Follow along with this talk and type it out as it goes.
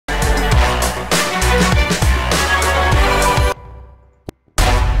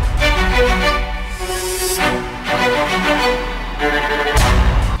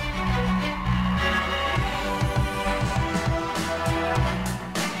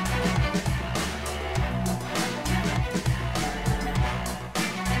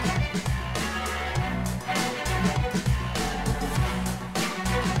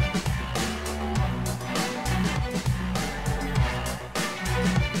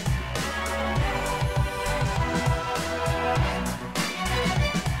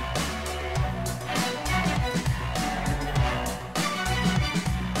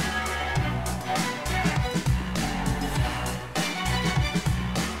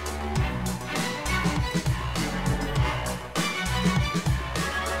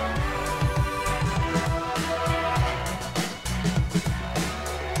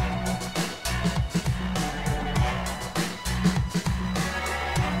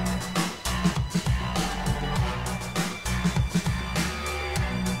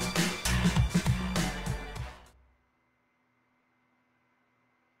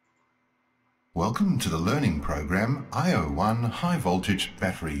Welcome to the learning program IO1 High Voltage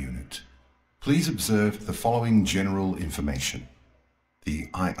Battery Unit. Please observe the following general information. The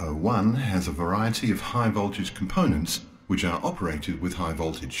IO1 has a variety of high voltage components which are operated with high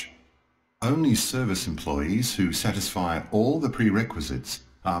voltage. Only service employees who satisfy all the prerequisites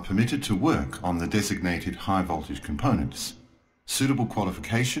are permitted to work on the designated high voltage components. Suitable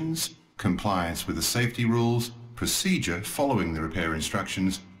qualifications, compliance with the safety rules, procedure following the repair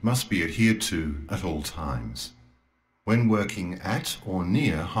instructions must be adhered to at all times. When working at or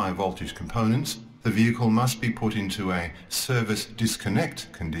near high voltage components, the vehicle must be put into a service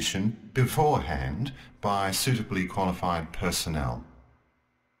disconnect condition beforehand by suitably qualified personnel.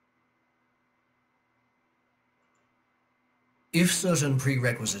 If certain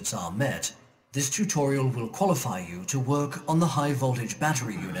prerequisites are met, this tutorial will qualify you to work on the high voltage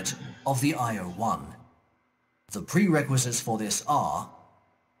battery unit of the IO1. The prerequisites for this are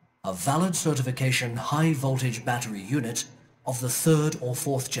a valid certification high voltage battery unit of the 3rd or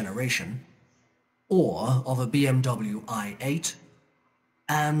 4th generation, or of a BMW i8,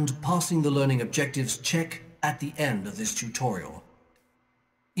 and passing the learning objectives check at the end of this tutorial.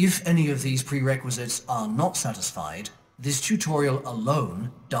 If any of these prerequisites are not satisfied, this tutorial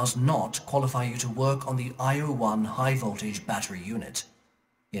alone does not qualify you to work on the IO1 high voltage battery unit.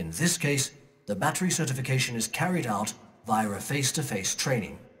 In this case, the battery certification is carried out via a face-to-face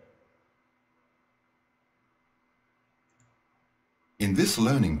training. In this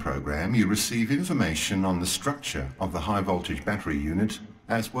learning program, you receive information on the structure of the high voltage battery unit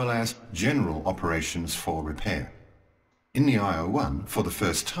as well as general operations for repair. In the IO1, for the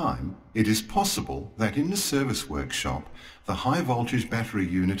first time, it is possible that in the service workshop, the high voltage battery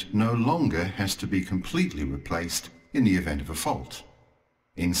unit no longer has to be completely replaced in the event of a fault.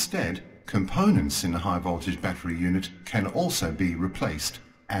 Instead, components in the high voltage battery unit can also be replaced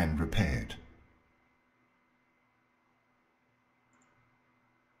and repaired.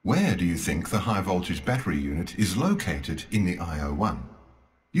 Where do you think the high voltage battery unit is located in the IO1?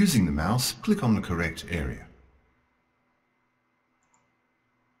 Using the mouse, click on the correct area.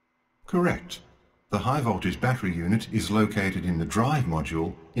 Correct. The high voltage battery unit is located in the drive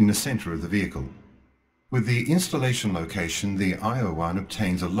module in the center of the vehicle. With the installation location, the IO1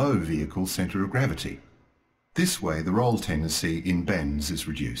 obtains a low vehicle center of gravity. This way, the roll tendency in bends is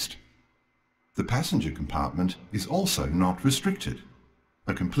reduced. The passenger compartment is also not restricted.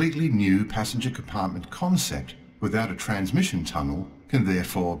 A completely new passenger compartment concept without a transmission tunnel can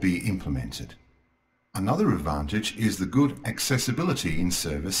therefore be implemented. Another advantage is the good accessibility in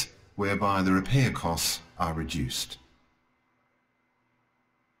service, whereby the repair costs are reduced.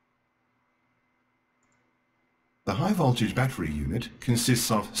 The high voltage battery unit consists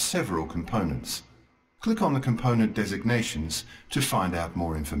of several components. Click on the component designations to find out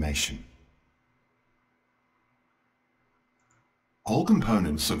more information. All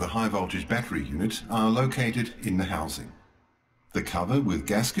components of the high voltage battery unit are located in the housing. The cover with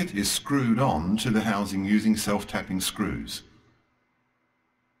gasket is screwed on to the housing using self-tapping screws.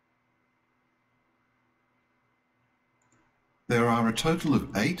 There are a total of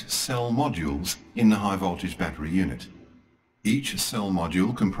 8 cell modules in the high voltage battery unit. Each cell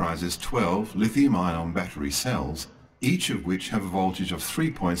module comprises 12 lithium-ion battery cells, each of which have a voltage of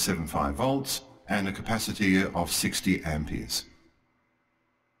 3.75 volts and a capacity of 60 amperes.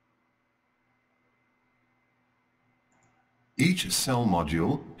 Each cell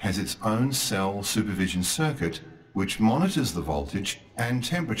module has its own cell supervision circuit which monitors the voltage and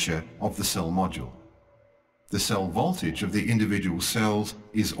temperature of the cell module. The cell voltage of the individual cells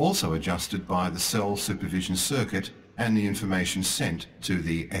is also adjusted by the cell supervision circuit and the information sent to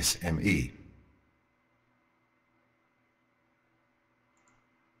the SME.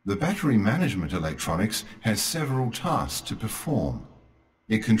 The battery management electronics has several tasks to perform.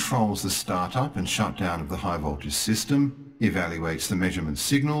 It controls the start-up and shutdown of the high voltage system, evaluates the measurement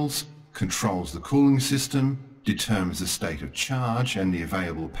signals, controls the cooling system, determines the state of charge and the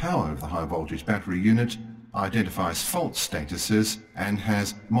available power of the high voltage battery unit, identifies fault statuses and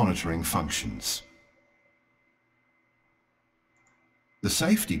has monitoring functions. The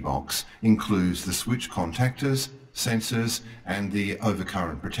safety box includes the switch contactors, sensors and the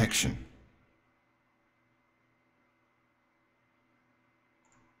overcurrent protection.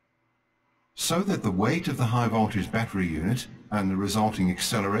 So that the weight of the high voltage battery unit and the resulting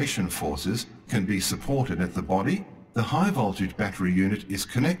acceleration forces can be supported at the body, the high voltage battery unit is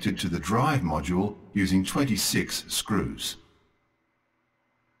connected to the drive module using 26 screws.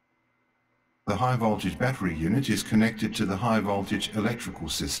 The high voltage battery unit is connected to the high voltage electrical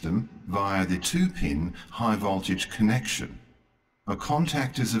system via the 2-pin high voltage connection. A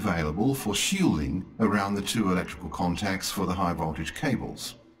contact is available for shielding around the two electrical contacts for the high voltage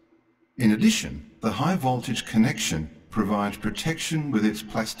cables. In addition, the high voltage connection provides protection with its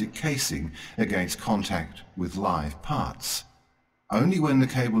plastic casing against contact with live parts. Only when the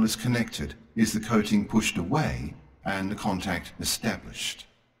cable is connected is the coating pushed away and the contact established.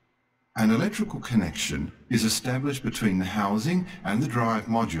 An electrical connection is established between the housing and the drive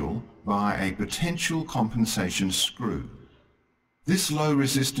module by a potential compensation screw. This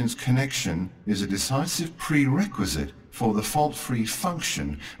low-resistance connection is a decisive prerequisite for the fault-free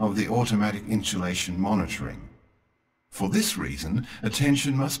function of the automatic insulation monitoring. For this reason,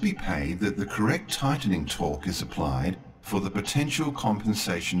 attention must be paid that the correct tightening torque is applied for the potential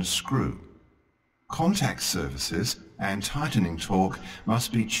compensation screw. Contact surfaces and tightening torque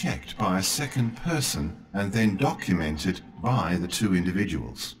must be checked by a second person and then documented by the two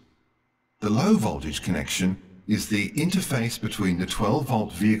individuals. The low-voltage connection is the interface between the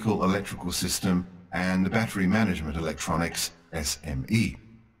 12-volt vehicle electrical system and the battery management electronics, SME.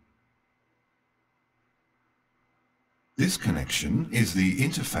 This connection is the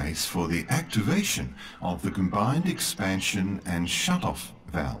interface for the activation of the combined expansion and shutoff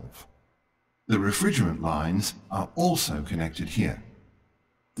valve. The refrigerant lines are also connected here.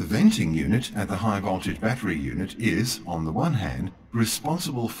 The venting unit at the high-voltage battery unit is, on the one hand,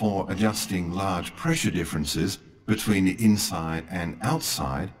 responsible for adjusting large pressure differences between the inside and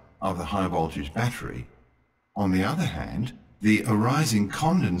outside of the high-voltage battery. On the other hand, the arising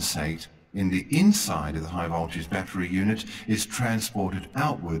condensate in the inside of the high-voltage battery unit is transported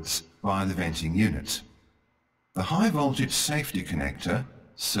outwards by the venting unit. The high-voltage safety connector,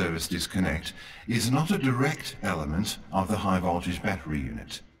 service disconnect, is not a direct element of the high-voltage battery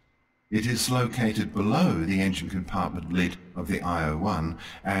unit. It is located below the engine compartment lid of the IO1,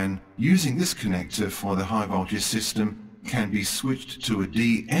 and using this connector for the high-voltage system can be switched to a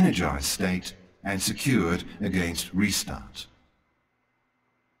de-energized state and secured against restart.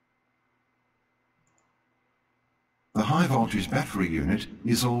 The high-voltage battery unit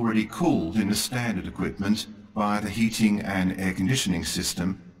is already cooled in the standard equipment by the heating and air conditioning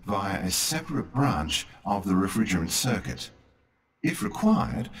system via a separate branch of the refrigerant circuit. If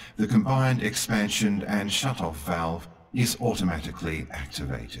required, the combined expansion and shutoff valve is automatically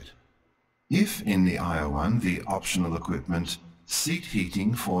activated. If in the IO1 the optional equipment, seat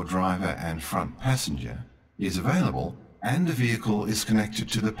heating for driver and front passenger, is available and the vehicle is connected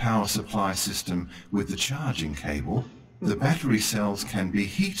to the power supply system with the charging cable, the battery cells can be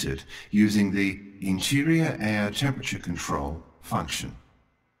heated using the interior air temperature control function.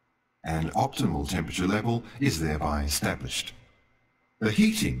 An optimal temperature level is thereby established. The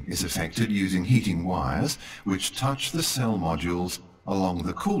heating is effected using heating wires which touch the cell modules along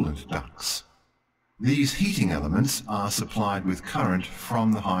the coolant ducts. These heating elements are supplied with current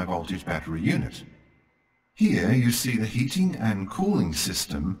from the high-voltage battery unit. Here you see the heating and cooling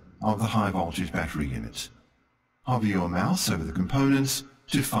system of the high-voltage battery unit. Hover your mouse over the components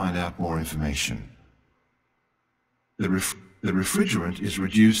to find out more information. The refrigerant is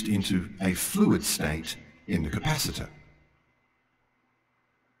reduced into a fluid state in the capacitor.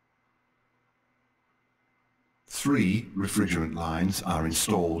 3 refrigerant lines are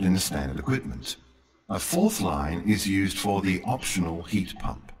installed in the standard equipment. A 4th line is used for the optional heat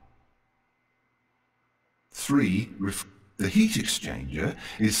pump. The heat exchanger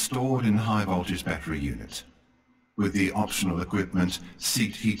is stored in the high-voltage battery unit. With the optional equipment,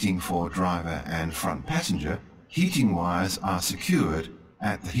 seat heating for driver and front passenger, heating wires are secured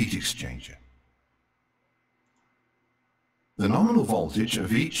at the heat exchanger. The nominal voltage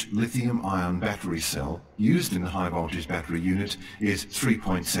of each lithium-ion battery cell used in the high-voltage battery unit is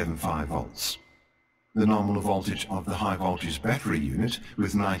 3.75 volts. The nominal voltage of the high-voltage battery unit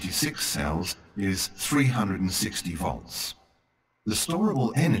with 96 cells is 360 volts. The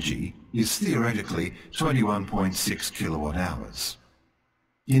storable energy is theoretically 21.6 kilowatt-hours.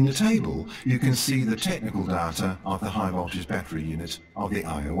 In the table, you can see the technical data of the high-voltage battery unit of the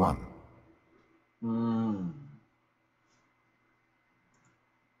IO1.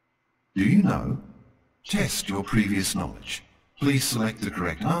 Do you know? Test your previous knowledge. Please select the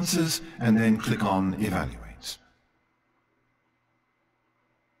correct answers and then click on Evaluate.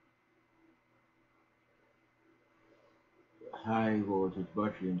 High voltage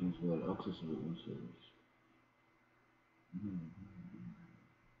battery units were accessible in service.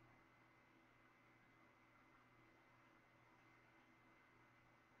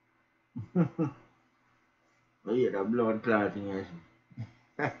 Oh yeah, the blood clotting, yes.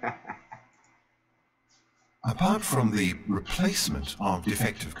 Apart Apart from the replacement of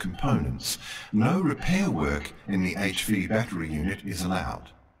defective components, no repair work in the HV battery unit is allowed.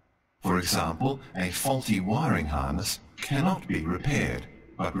 For example, a faulty wiring harness cannot be repaired,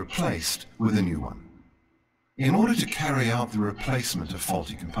 but replaced with a new one. In order to carry out the replacement of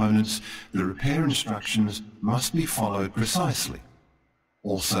faulty components, the repair instructions must be followed precisely.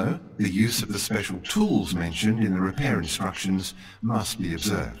 Also, the use of the special tools mentioned in the repair instructions must be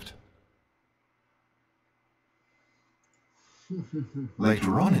observed.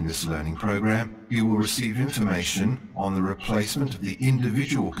 Later on in this learning program, you will receive information on the replacement of the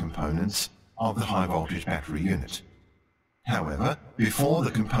individual components of the high voltage battery unit. However, before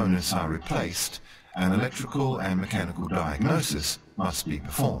the components are replaced, an electrical and mechanical diagnosis must be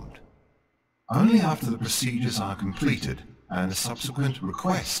performed. Only after the procedures are completed and a subsequent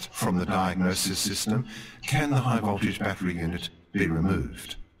request from the diagnosis system can the high voltage battery unit be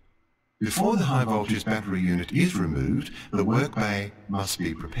removed. Before the high voltage battery unit is removed, the work bay must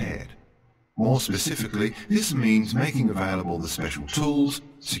be prepared. More specifically, this means making available the special tools,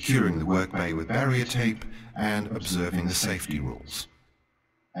 securing the work bay with barrier tape, and observing the safety rules.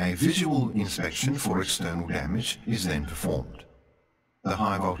 A visual inspection for external damage is then performed. The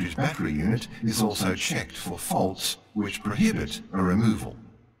high voltage battery unit is also checked for faults which prohibit a removal.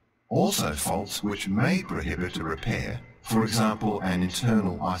 Also, faults which may prohibit a repair, for example an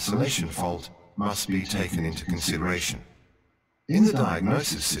internal isolation fault, must be taken into consideration. In the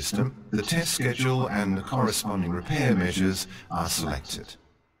diagnosis system, the test schedule and the corresponding repair measures are selected.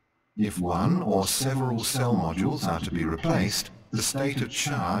 If one or several cell modules are to be replaced, the state of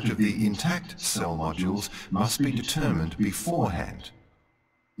charge of the intact cell modules must be determined beforehand.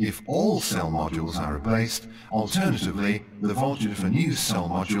 If all cell modules are replaced, alternatively, the voltage of a new cell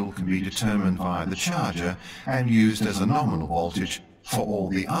module can be determined via the charger and used as a nominal voltage for all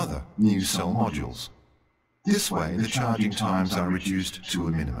the other new cell modules. This way, the charging times are reduced to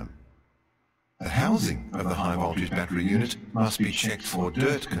a minimum. The housing of the high voltage battery unit must be checked for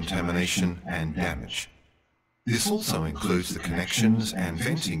dirt contamination and damage. This also includes the connections and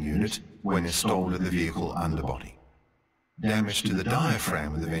venting unit when installed at the vehicle underbody. Damage to the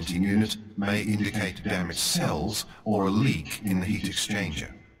diaphragm of the venting unit may indicate damaged cells or a leak in the heat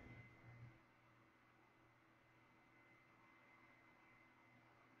exchanger.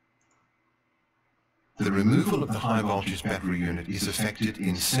 The removal of the high voltage battery unit is effected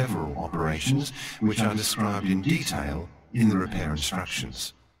in several operations which are described in detail in the repair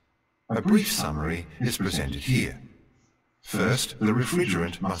instructions. A brief summary is presented here. First, the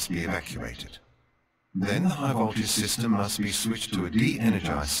refrigerant must be evacuated. Then the high voltage system must be switched to a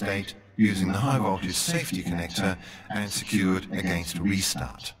de-energized state using the high voltage safety connector and secured against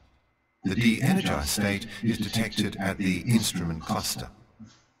restart. The de-energized state is detected at the instrument cluster.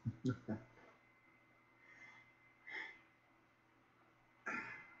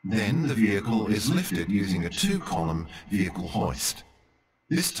 Then the vehicle is lifted using a 2-column vehicle hoist.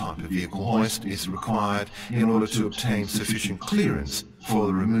 This type of vehicle hoist is required in order to obtain sufficient clearance for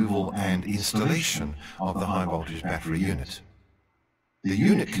the removal and installation of the high voltage battery unit. The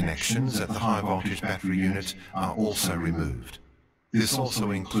unit connections at the high voltage battery unit are also removed. This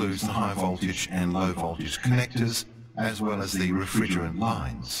also includes the high voltage and low voltage connectors as well as the refrigerant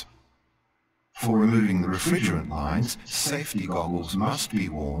lines. For removing the refrigerant lines, safety goggles must be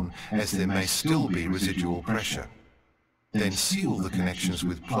worn as there may still be residual pressure. Then seal the connections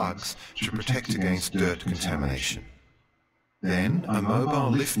with plugs to protect against dirt contamination. Then a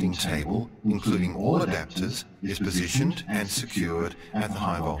mobile lifting table, including all adapters, is positioned and secured at the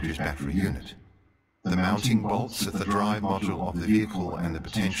high voltage battery unit. The mounting bolts at the drive module of the vehicle and the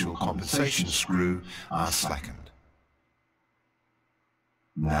potential compensation screw are slackened.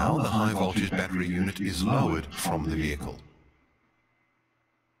 Now the high voltage battery unit is lowered from the vehicle.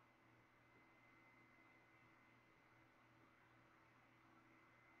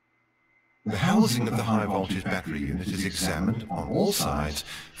 The housing of the high voltage battery unit is examined on all sides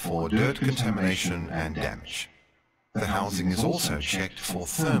for dirt contamination and damage. The housing is also checked for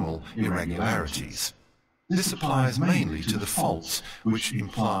thermal irregularities. This applies mainly to the faults which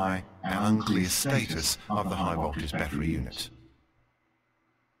imply an unclear status of the high voltage battery unit.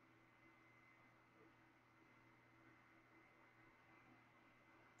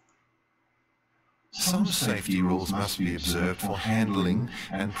 Some safety rules must be observed for handling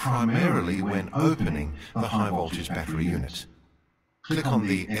and primarily when opening the high voltage battery unit. Click on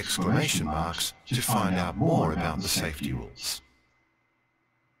the exclamation marks to find out more about the safety rules.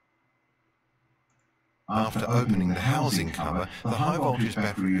 After opening the housing cover, the high voltage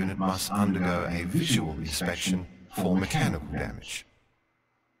battery unit must undergo a visual inspection for mechanical damage.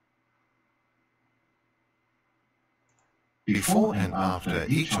 Before and after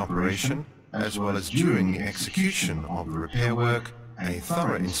each operation, as well as during the execution of the repair work, a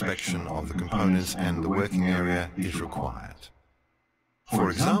thorough inspection of the components and the working area is required. For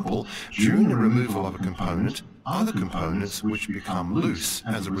example, during the removal of a component, other components which become loose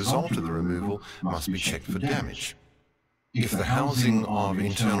as a result of the removal must be checked for damage. If the housing of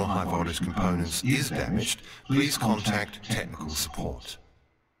internal high voltage components is damaged, please contact technical support.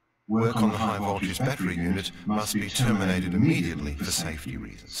 Work on the high voltage battery unit must be terminated immediately for safety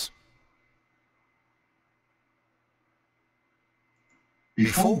reasons.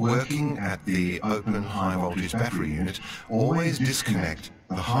 Before working at the open high voltage battery unit, always disconnect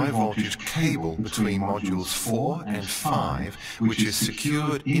the high voltage cable between modules 4 and 5, which is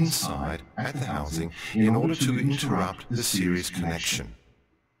secured inside at the housing in order to interrupt the series connection.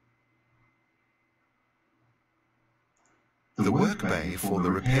 The work bay for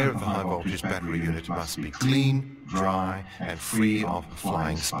the repair of the high voltage battery unit must be clean, dry and free of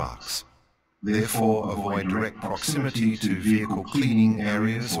flying sparks. Therefore, avoid direct proximity to vehicle cleaning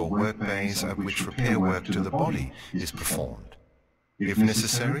areas or work bays at which repair work to the body is performed. If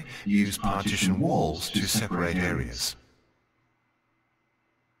necessary, use partition walls to separate areas.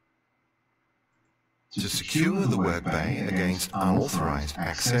 To secure the work bay against unauthorized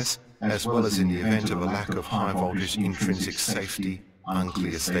access, as well as in the event of a lack of high voltage intrinsic safety,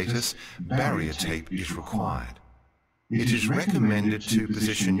 unclear status, barrier tape is required. It is recommended to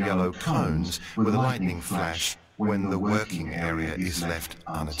position yellow cones with a lightning flash when the working area is left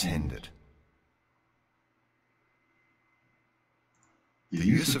unattended. The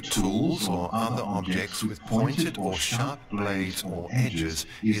use of tools or other objects with pointed or sharp blades or edges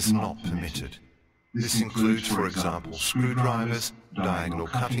is not permitted. This includes, for example, screwdrivers, diagonal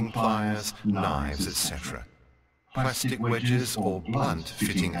cutting pliers, knives, etc. Plastic wedges or blunt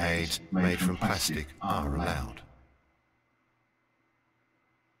fitting aids made from plastic are allowed.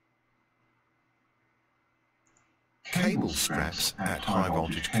 Cable straps at high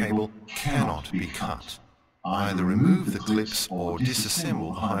voltage cable cannot be cut. Either remove the clips or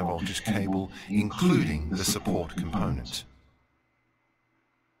disassemble the high voltage cable, including the support component.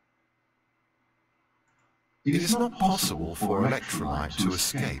 It is not possible for electrolyte to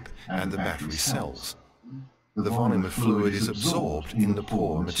escape at the battery cells. The volume of fluid is absorbed in the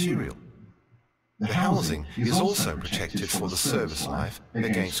pore material. The housing is also protected for the service life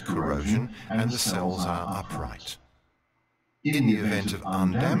against corrosion and the cells are upright. In the event of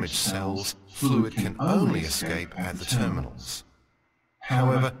undamaged cells, fluid can only escape at the terminals.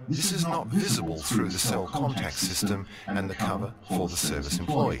 However, this is not visible through the cell contact system and the cover for the service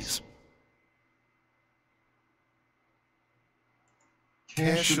employees.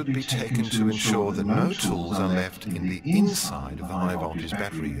 Care should be taken to ensure that no tools are left in the inside of the high voltage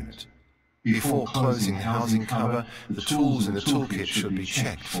battery unit. Before closing the housing cover, the tools in the toolkit should be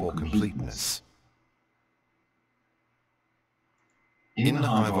checked for completeness. In the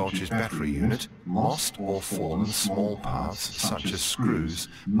high voltage battery unit, lost or fallen small parts, such as screws,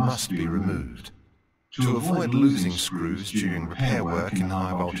 must be removed. To avoid losing screws during repair work in the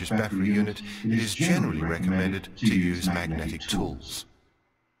high voltage battery unit, it is generally recommended to use magnetic tools.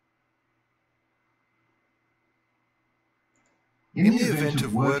 In the event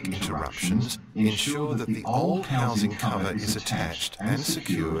of work interruptions, ensure that the old housing cover is attached and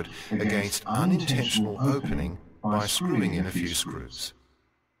secured against unintentional opening by screwing in a few screws.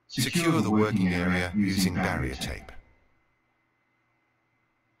 Secure the working area using barrier tape.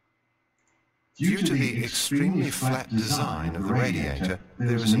 Due to the extremely flat design of the radiator,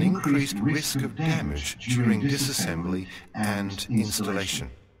 there is an increased risk of damage during disassembly and installation.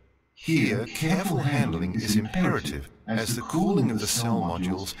 Here, careful handling is imperative as the cooling of the cell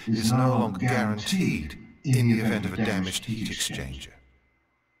modules is no longer guaranteed in the event of a damaged heat exchanger.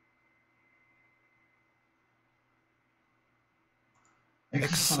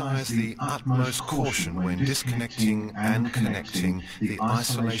 Exercise the utmost caution when disconnecting and connecting the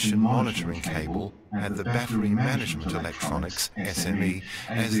isolation monitoring cable and the battery management electronics SME,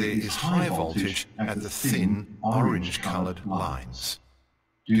 as there is high voltage at the thin orange-colored lines.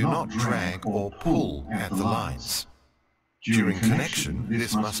 Do not drag or pull at the lines. During connection,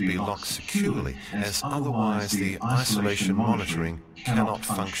 this must be locked securely, as otherwise the isolation monitoring cannot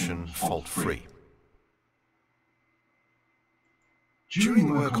function fault-free.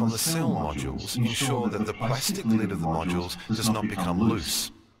 During work on the cell modules, ensure that the plastic lid of the modules does not become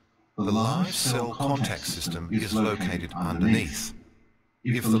loose. The live cell contact system is located underneath.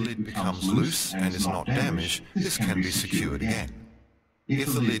 If the lid becomes loose and is not damaged, this can be secured again.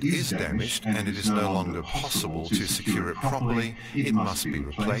 If the lid is damaged and it is no longer possible to secure it properly, it must be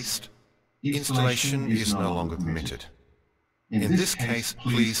replaced. Installation is no longer permitted. In this case,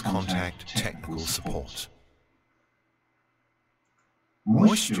 please contact technical support.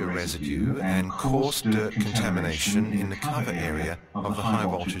 Moisture residue and coarse dirt contamination in the cover area of the high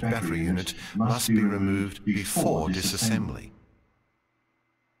voltage battery unit must be removed before disassembly.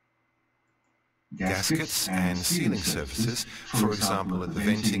 Gaskets and sealing surfaces, for example at the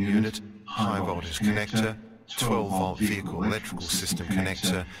venting unit, high voltage connector, 12-volt vehicle electrical system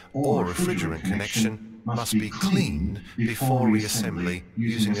connector or refrigerant connection must be cleaned before reassembly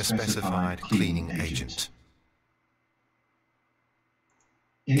using a specified cleaning agent.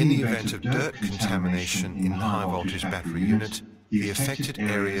 In the event of dirt contamination in the high voltage battery unit, the affected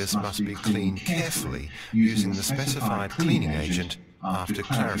areas must be cleaned carefully using the specified cleaning agent after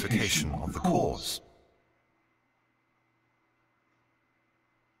clarification of the cause.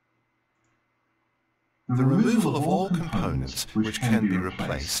 The removal of all components which can be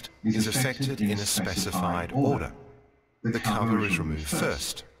replaced is effected in a specified order. The cover is removed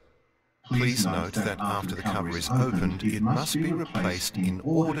first. Please note that after the cover is opened, it must be replaced in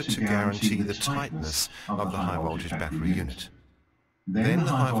order to guarantee the tightness of the high voltage battery unit. Then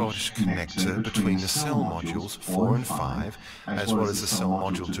the high voltage connector between the cell modules 4 and 5, as well as the cell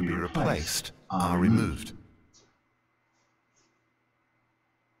module to be replaced, are removed.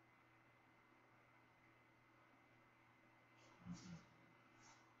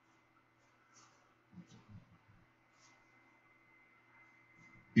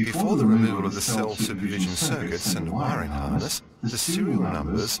 Before the removal of the cell supervision circuits and the wiring harness, the serial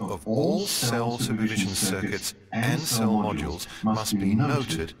numbers of all cell supervision circuits and cell modules must be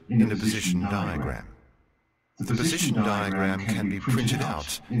noted in a position diagram. The position diagram can be printed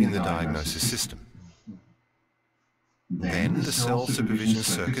out in the diagnosis system. Then the cell supervision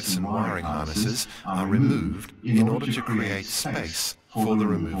circuits and wiring harnesses are removed in order to create space for the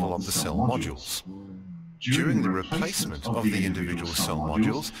removal of the cell modules. During the replacement of the individual cell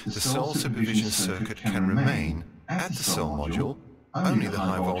modules, the cell supervision circuit can remain at the cell module, only the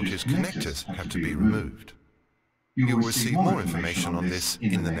high voltage connectors have to be removed. You will receive more information on this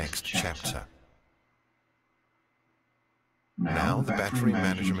in the next chapter. Now the Battery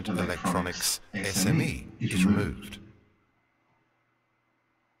Management Electronics SME is removed.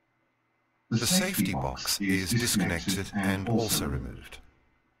 The safety box is disconnected and also removed.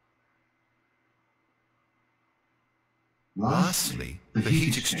 Lastly, the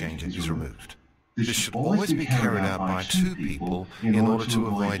heat exchanger is removed. This should always be carried out by 2 people in order to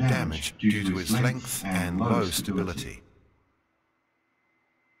avoid damage due to its length and low stability.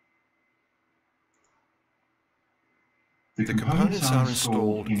 The components are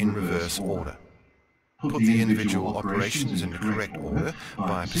installed in reverse order. Put the individual operations in the correct order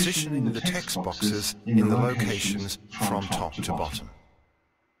by positioning the text boxes in the locations from top to bottom.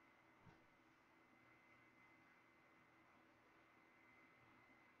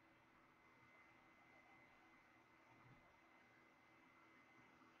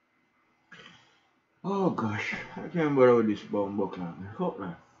 Oh gosh, I can't bother with this bomb buckler. Fuck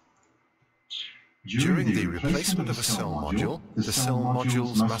that. During the replacement of a cell module, the cell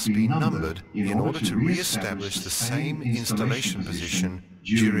modules must be numbered in order to re-establish the same installation position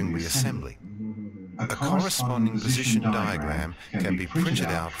during reassembly. A corresponding position diagram can be printed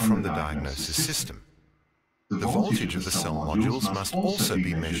out from the diagnosis system. The voltage of the cell modules must also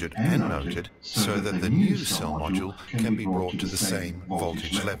be measured and noted so that the new cell module can be brought to the same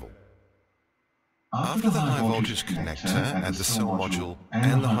voltage level. After the high voltage connector at the cell module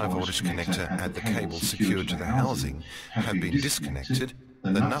and the high voltage connector at the cable secured to the housing have been disconnected,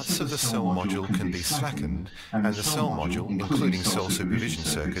 the nuts of the cell module can be slackened and the cell module, including cell supervision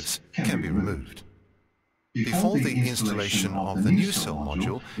circuits, can be removed. Before the installation of the new cell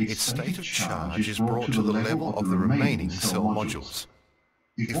module, its state of charge is brought to the level of the remaining cell modules.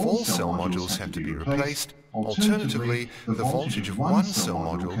 If all cell modules have to be replaced, alternatively, the voltage of one cell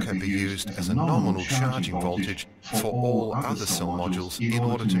module can be used as a nominal charging voltage for all other cell modules in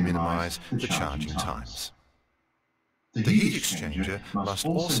order to minimize the charging times. The heat exchanger must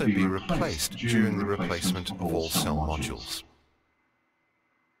also be replaced during the replacement of all cell modules.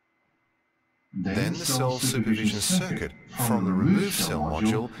 Then the cell supervision circuit from the removed cell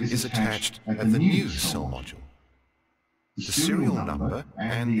module is attached at the new cell module. The serial number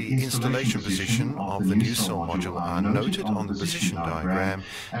and the installation position of the new cell module are noted on the position diagram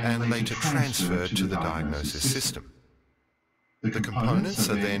and later transferred to the diagnosis system. The components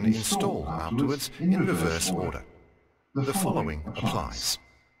are then installed afterwards in reverse order. The following applies.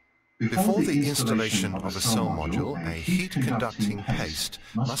 Before the installation of a cell module, a heat-conducting paste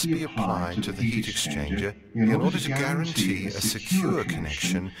must be applied to the heat exchanger in order to guarantee a secure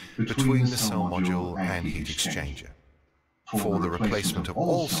connection between the cell module and heat exchanger. For the replacement of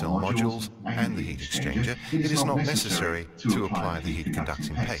all cell modules and the heat exchanger, it is not necessary to apply the heat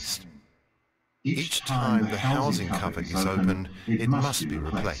conducting paste. Each time the housing cover is opened, it must be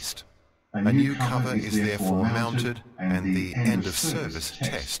replaced. A new cover is therefore mounted and the end-of-service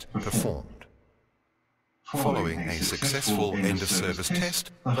test performed. Following a successful end-of-service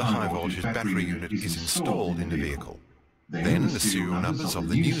test, the high-voltage battery unit is installed in the vehicle. Then the serial numbers of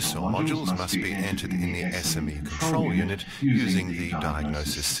the new cell modules must be entered in the SME control unit using the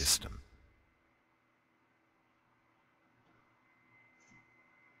diagnosis system.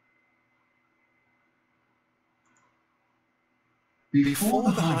 Before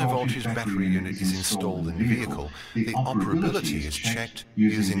the high-voltage battery unit is installed in the vehicle, the operability is checked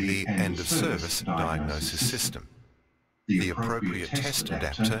using the end-of-service diagnosis system. The appropriate test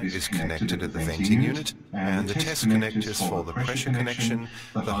adapter is connected at the venting unit, and the test connectors for the pressure connection,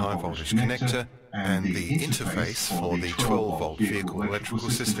 the high-voltage connector, and the interface for the 12-volt vehicle electrical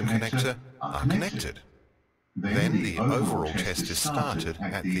system connector are connected. Then the overall test is started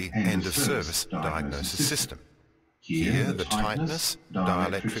at the end-of-service diagnosis system. Here, the tightness,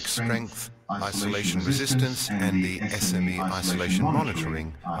 dielectric strength, isolation resistance, and the SME isolation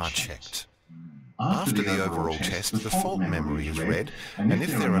monitoring are checked. After the overall test, the fault memory is read, and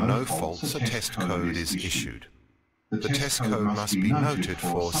if there are no faults, a test code is issued. The test code must be noted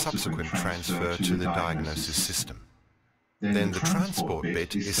for subsequent transfer to the diagnosis system. Then the transport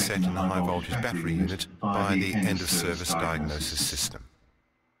bit is set in the high-voltage battery unit by the end-of-service diagnosis system.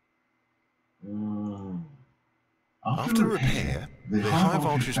 After repair, the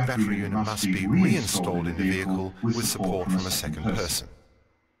high-voltage battery unit must be reinstalled in the vehicle with support from a second person.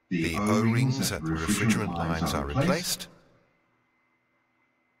 The O-rings at the refrigerant lines are replaced.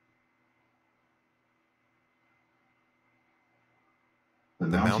 The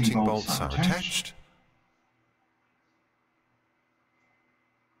mounting bolts are attached.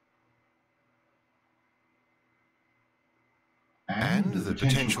 And the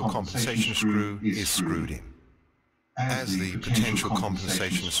potential compensation screw is screwed in. As the potential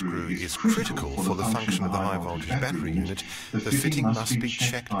compensation screw is critical for the function of the high-voltage battery unit, the fitting must be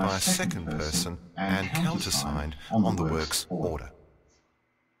checked by a second person and countersigned on the works order.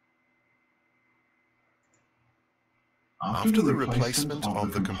 After the replacement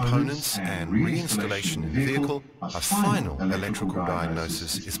of the components and reinstallation in the vehicle, a final electrical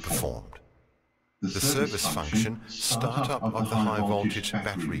diagnosis is performed. The service function, startup of the high-voltage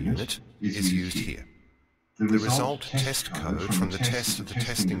battery unit, is used here. The result test code from the test of the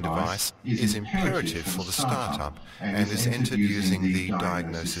testing device is imperative for the startup and is entered using the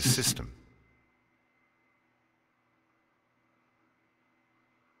diagnosis system.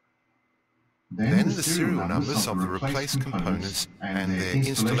 Then the serial numbers of the replaced components and their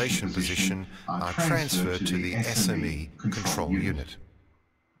installation position are transferred to the SME control unit.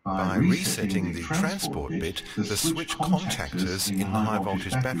 By resetting the transport bit, the switch contactors in the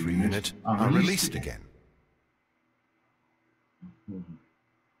high-voltage battery unit are released again.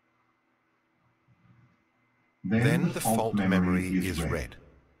 Then the fault memory is read.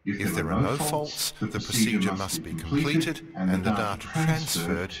 If there are no faults, the procedure must be completed and the data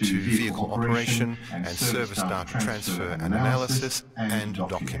transferred to vehicle operation and service data transfer and analysis and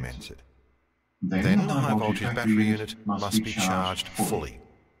documented. Then the high-voltage battery unit must be charged fully.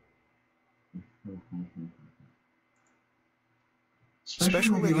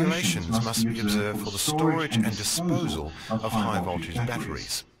 Special regulations must be observed for the storage and disposal of high-voltage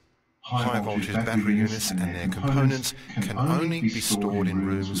batteries. High-voltage battery units and their components can only be stored in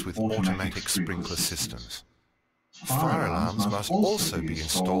rooms with automatic sprinkler systems. Fire alarms must also be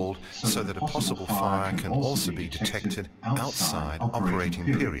installed so that a possible fire can also be detected outside operating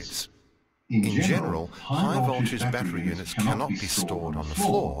periods. In general, high-voltage battery units cannot be stored on the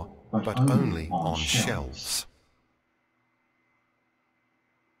floor, but only on shelves.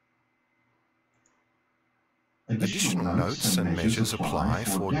 Additional notes and measures apply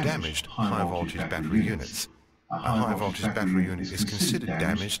for damaged high-voltage battery units. A high-voltage battery unit is considered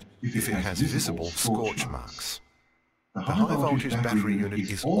damaged if it has visible scorch marks. The high-voltage battery unit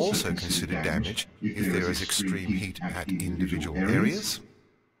is also considered damaged if there is extreme heat at individual areas,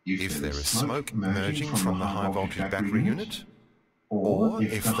 if there is smoke emerging from the high-voltage battery unit, or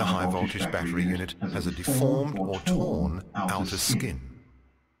if the high-voltage battery unit has a deformed or torn outer skin.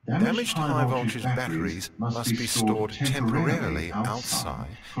 Damaged high-voltage batteries must be stored temporarily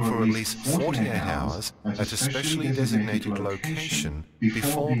outside for at least 48 hours at a specially designated location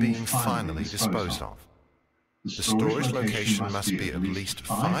before being finally disposed of. The storage location must be at least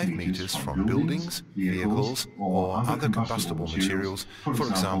 5 meters from buildings, vehicles, or other combustible materials, for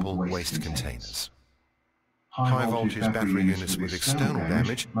example, waste containers. High-voltage battery units with external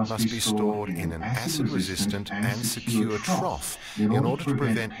damage must be stored in an acid-resistant and secure trough in order to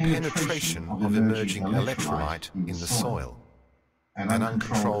prevent penetration of emerging electrolyte in the soil. An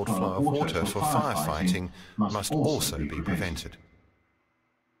uncontrolled flow of water for firefighting must also be prevented.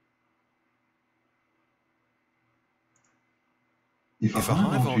 If a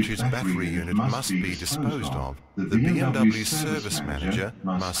high-voltage battery unit must be disposed of, the BMW service manager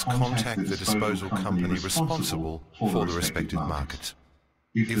must contact the disposal company responsible for the respective market.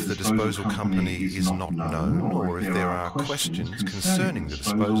 If the disposal company is not known, or if there are questions concerning the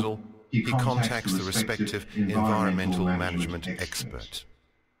disposal, he contacts the respective environmental management expert.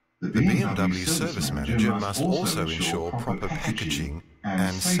 The BMW service manager must also ensure proper packaging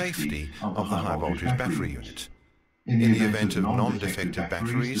and safety of the high-voltage battery unit. In the event of non-defective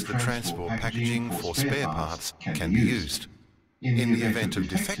batteries, the transport packaging for spare parts can be used. In the event of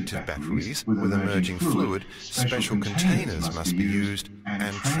defective batteries with emerging fluid, special containers must be used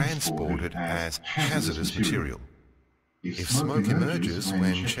and transported as hazardous material. If smoke emerges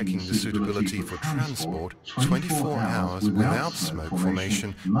when checking the suitability for transport, 24 hours without smoke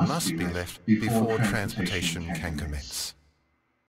formation must be left before transportation can commence.